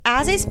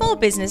As a small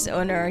business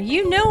owner,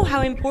 you know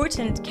how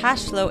important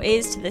cash flow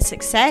is to the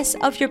success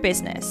of your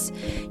business.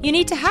 You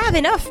need to have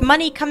enough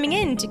money coming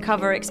in to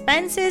cover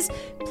expenses,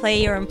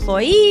 pay your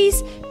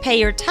employees, pay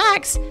your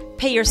tax,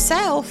 pay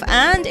yourself,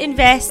 and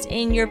invest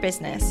in your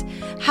business.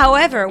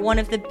 However, one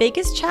of the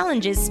biggest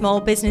challenges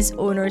small business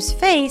owners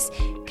face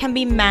can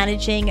be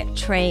managing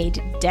trade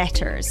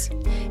debtors.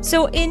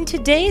 So in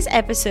today's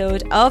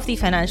episode of the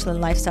Financial and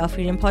Lifestyle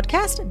Freedom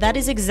Podcast, that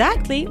is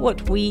exactly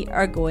what we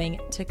are going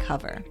to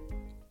cover.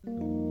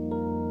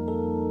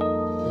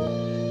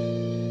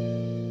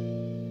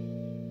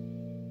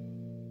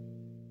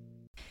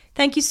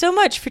 Thank you so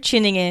much for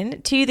tuning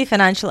in to the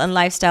Financial and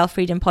Lifestyle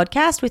Freedom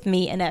Podcast with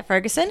me, Annette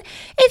Ferguson.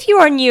 If you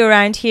are new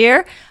around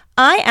here,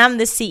 I am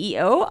the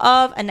CEO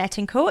of Annette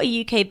 & Co,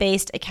 a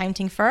UK-based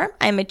accounting firm.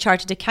 I'm a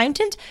chartered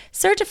accountant,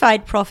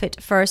 certified profit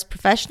first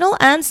professional,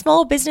 and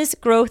small business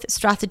growth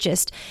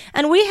strategist.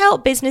 And we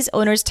help business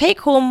owners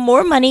take home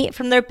more money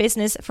from their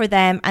business for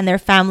them and their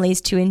families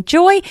to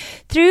enjoy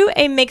through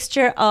a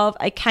mixture of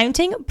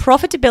accounting,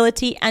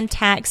 profitability, and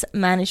tax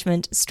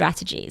management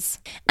strategies.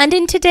 And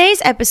in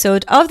today's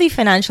episode of the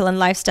Financial and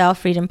Lifestyle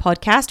Freedom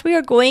Podcast, we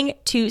are going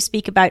to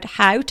speak about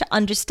how to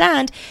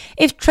understand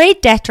if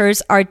trade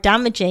debtors are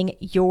damaging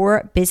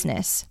your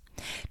business.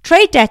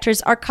 Trade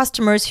debtors are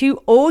customers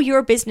who owe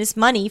your business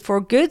money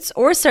for goods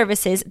or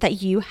services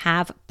that you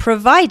have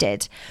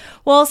provided.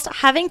 Whilst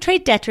having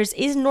trade debtors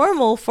is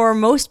normal for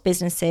most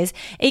businesses,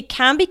 it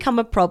can become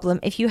a problem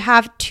if you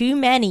have too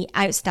many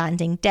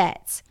outstanding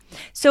debts.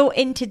 So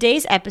in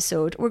today's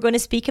episode, we're going to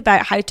speak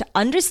about how to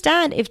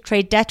understand if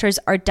trade debtors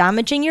are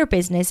damaging your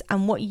business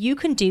and what you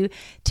can do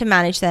to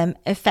manage them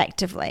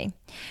effectively.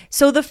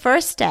 So the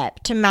first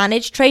step to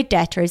manage trade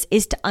debtors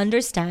is to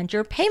understand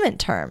your payment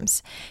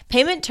terms.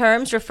 Payment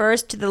terms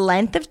refers to the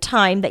length of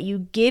time that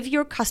you give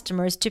your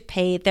customers to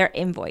pay their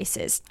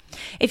invoices.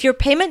 If your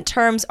payment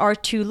terms are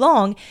too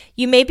long,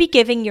 you may be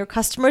giving your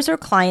customers or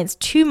clients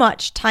too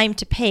much time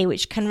to pay,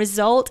 which can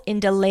result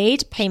in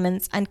delayed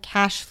payments and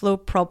cash flow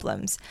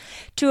problems.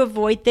 To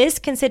avoid this,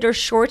 consider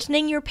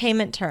shortening your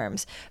payment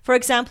terms. For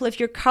example, if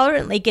you're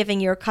currently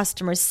giving your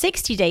customers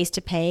 60 days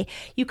to pay,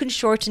 you can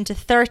shorten to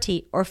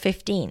 30 or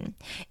 15.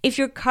 If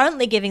you're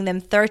currently giving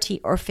them 30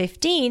 or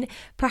 15,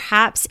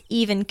 perhaps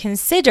even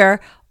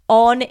consider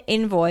on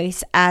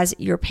invoice as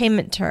your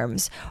payment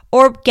terms,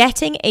 or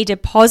getting a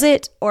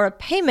deposit or a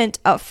payment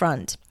up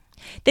front.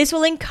 This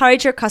will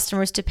encourage your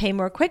customers to pay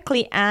more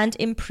quickly and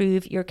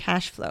improve your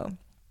cash flow.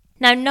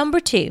 Now, number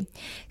 2,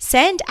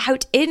 send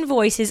out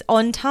invoices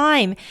on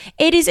time.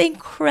 It is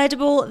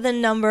incredible the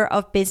number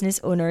of business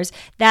owners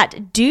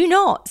that do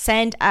not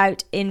send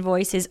out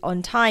invoices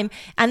on time,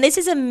 and this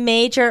is a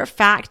major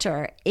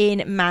factor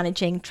in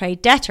managing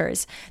trade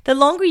debtors. The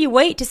longer you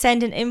wait to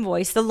send an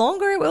invoice, the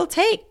longer it will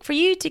take for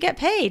you to get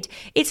paid.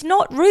 It's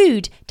not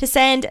rude to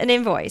send an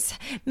invoice.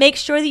 Make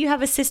sure that you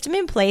have a system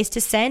in place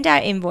to send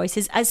out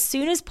invoices as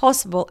soon as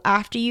possible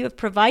after you have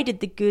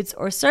provided the goods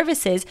or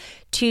services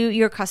to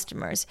your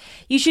customers.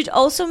 You should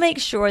also make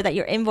sure that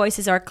your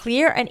invoices are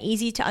clear and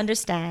easy to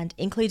understand,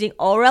 including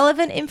all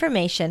relevant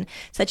information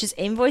such as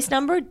invoice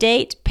number,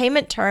 date,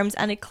 payment terms,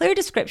 and a clear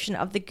description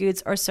of the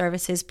goods or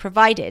services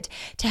provided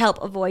to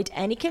help avoid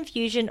any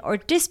confusion or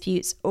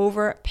disputes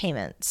over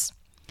payments.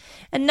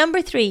 And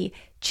number 3,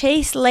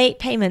 chase late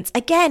payments.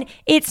 Again,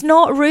 it's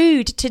not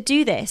rude to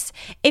do this.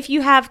 If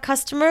you have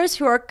customers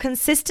who are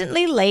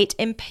consistently late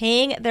in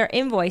paying their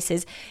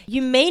invoices,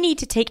 you may need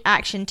to take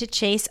action to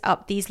chase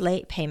up these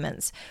late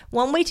payments.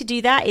 One way to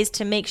do that is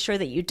to make sure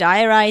that you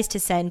diarize to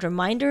send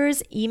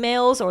reminders,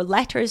 emails, or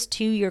letters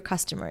to your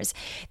customers.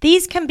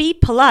 These can be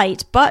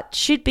polite, but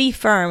should be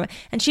firm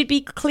and should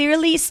be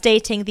clearly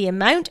stating the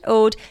amount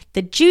owed,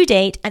 the due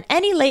date, and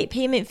any late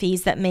payment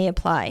fees that may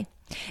apply.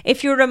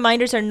 If your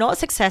reminders are not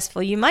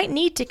successful, you might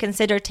need to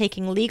consider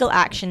taking legal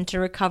action to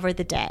recover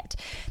the debt.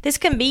 This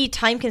can be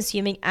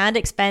time-consuming and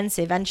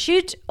expensive and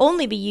should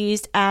only be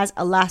used as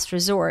a last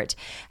resort.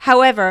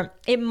 However,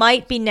 it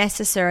might be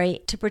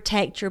necessary to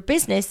protect your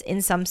business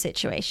in some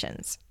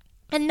situations.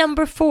 And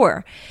number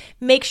 4,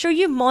 make sure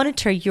you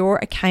monitor your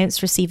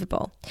accounts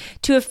receivable.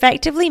 To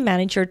effectively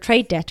manage your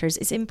trade debtors,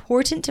 it's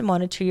important to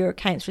monitor your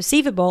accounts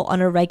receivable on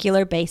a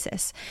regular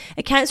basis.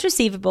 Accounts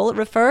receivable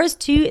refers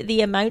to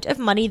the amount of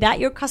money that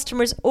your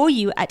customers owe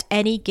you at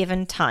any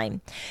given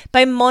time.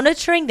 By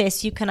monitoring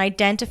this, you can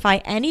identify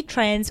any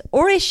trends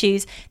or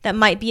issues that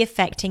might be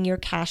affecting your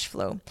cash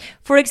flow.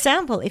 For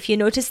example, if you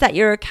notice that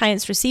your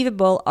accounts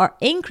receivable are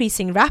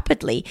increasing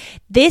rapidly,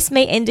 this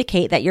may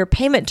indicate that your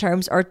payment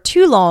terms are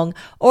too long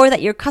or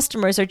that your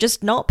customers are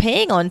just not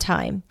paying on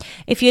time.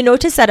 If you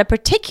notice that a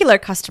particular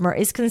customer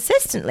is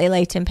consistently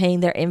late in paying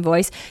their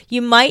invoice,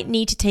 you might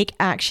need to take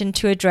action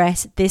to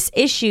address this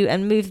issue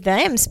and move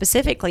them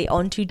specifically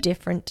onto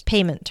different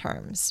payment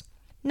terms.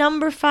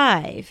 Number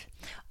 5,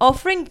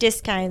 Offering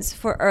discounts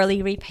for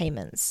early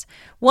repayments.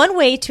 One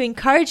way to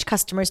encourage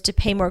customers to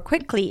pay more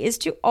quickly is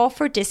to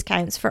offer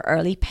discounts for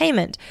early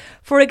payment.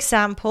 For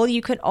example,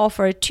 you can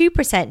offer a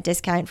 2%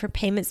 discount for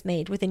payments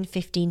made within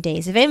 15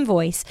 days of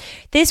invoice.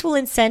 This will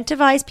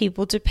incentivize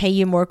people to pay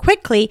you more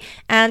quickly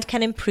and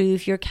can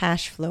improve your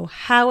cash flow.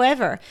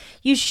 However,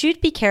 you should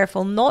be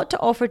careful not to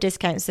offer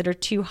discounts that are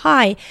too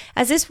high,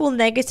 as this will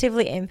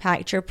negatively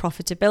impact your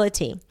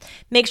profitability.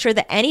 Make sure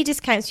that any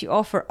discounts you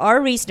offer are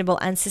reasonable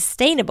and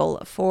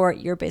sustainable for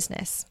your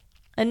business.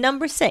 And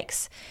number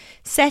 6,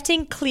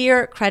 setting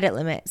clear credit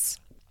limits.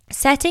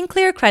 Setting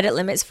clear credit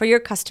limits for your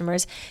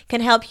customers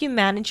can help you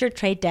manage your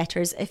trade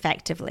debtors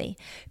effectively.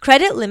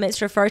 Credit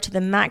limits refer to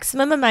the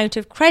maximum amount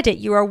of credit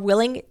you are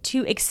willing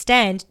to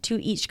extend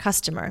to each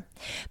customer.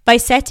 By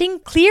setting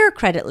clear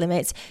credit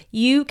limits,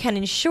 you can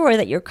ensure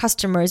that your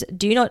customers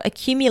do not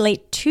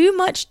accumulate too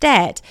much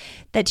debt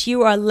that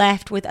you are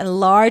left with a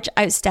large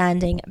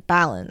outstanding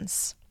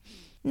balance.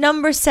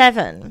 Number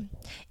 7,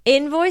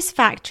 invoice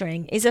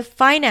factoring is a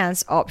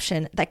finance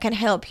option that can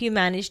help you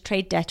manage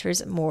trade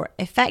debtors more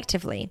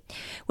effectively.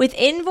 With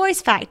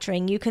invoice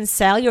factoring, you can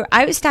sell your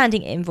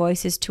outstanding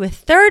invoices to a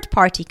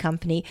third-party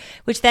company,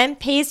 which then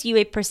pays you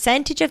a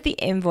percentage of the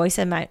invoice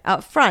amount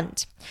up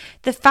front.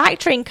 The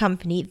factoring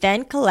company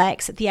then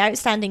collects the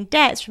outstanding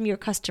debts from your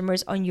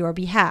customers on your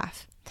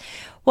behalf.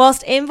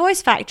 Whilst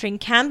invoice factoring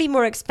can be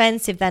more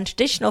expensive than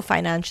traditional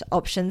financial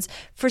options,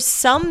 for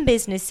some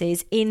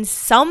businesses in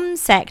some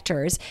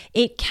sectors,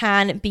 it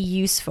can be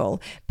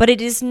useful. But it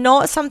is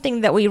not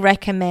something that we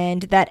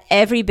recommend that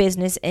every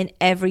business in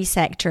every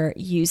sector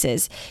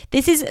uses.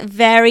 This is a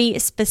very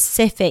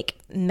specific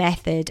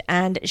method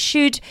and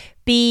should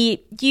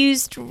be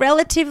used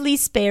relatively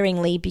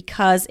sparingly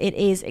because it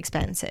is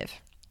expensive.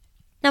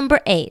 Number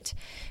 8.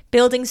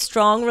 Building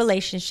strong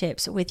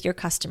relationships with your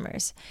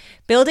customers.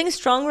 Building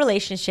strong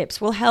relationships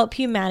will help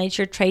you manage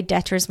your trade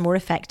debtors more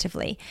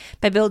effectively.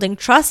 By building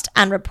trust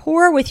and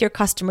rapport with your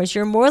customers,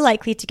 you're more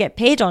likely to get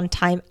paid on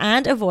time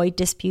and avoid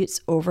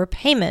disputes over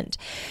payment.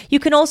 You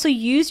can also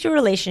use your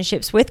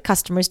relationships with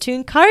customers to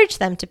encourage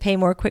them to pay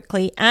more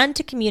quickly and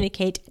to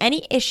communicate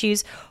any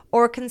issues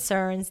or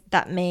concerns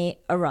that may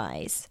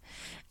arise.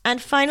 And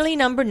finally,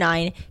 number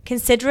 9,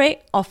 consider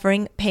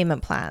offering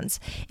payment plans.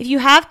 If you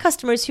have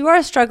customers who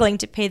are struggling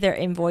to pay their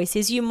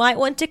invoices, you might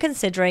want to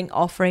consider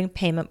offering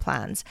payment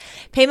plans.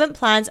 Payment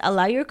plans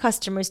allow your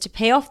customers to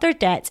pay off their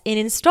debts in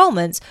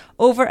installments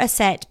over a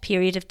set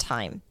period of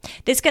time.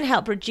 This can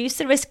help reduce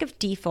the risk of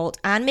default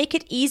and make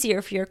it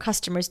easier for your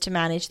customers to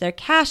manage their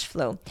cash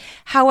flow.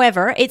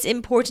 However, it's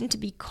important to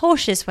be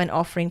cautious when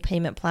offering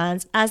payment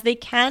plans, as they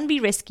can be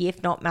risky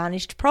if not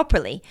managed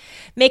properly.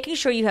 Making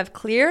sure you have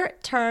clear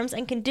terms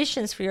and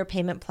conditions for your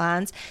payment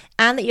plans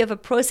and that you have a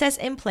process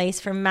in place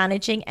for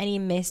managing any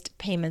missed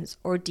payments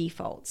or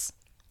defaults.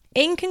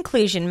 In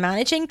conclusion,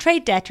 managing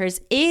trade debtors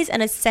is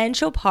an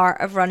essential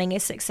part of running a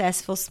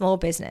successful small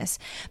business.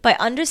 By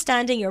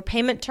understanding your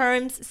payment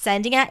terms,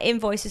 sending out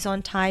invoices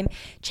on time,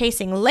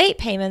 chasing late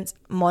payments,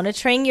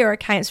 monitoring your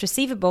accounts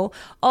receivable,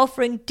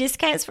 offering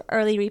discounts for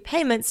early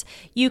repayments,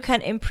 you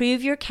can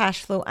improve your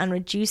cash flow and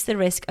reduce the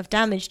risk of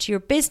damage to your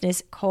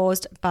business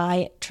caused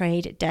by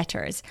trade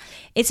debtors.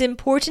 It's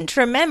important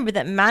to remember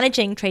that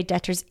managing trade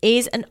debtors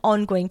is an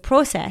ongoing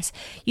process.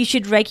 You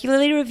should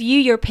regularly review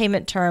your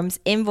payment terms,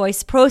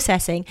 invoice processing,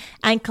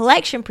 and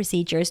collection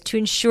procedures to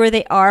ensure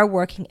they are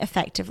working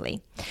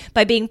effectively.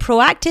 By being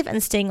proactive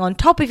and staying on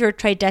top of your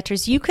trade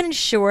debtors, you can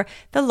ensure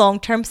the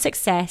long-term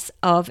success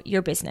of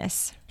your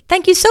business.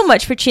 Thank you so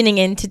much for tuning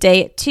in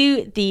today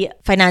to the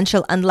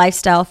Financial and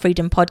Lifestyle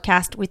Freedom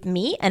Podcast with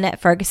me,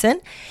 Annette Ferguson.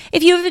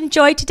 If you have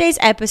enjoyed today's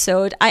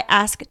episode, I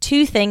ask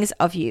 2 things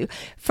of you.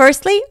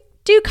 Firstly,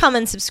 do come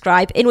and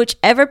subscribe in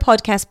whichever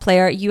podcast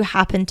player you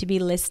happen to be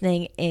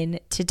listening in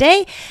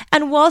today.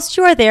 And whilst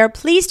you are there,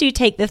 please do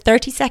take the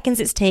 30 seconds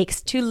it takes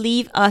to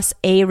leave us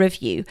a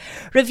review.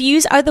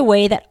 Reviews are the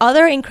way that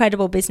other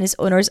incredible business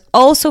owners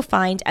also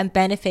find and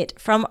benefit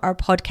from our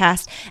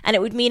podcast, and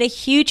it would mean a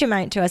huge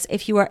amount to us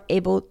if you are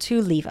able to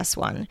leave us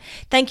one.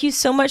 Thank you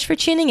so much for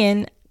tuning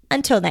in.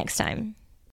 Until next time.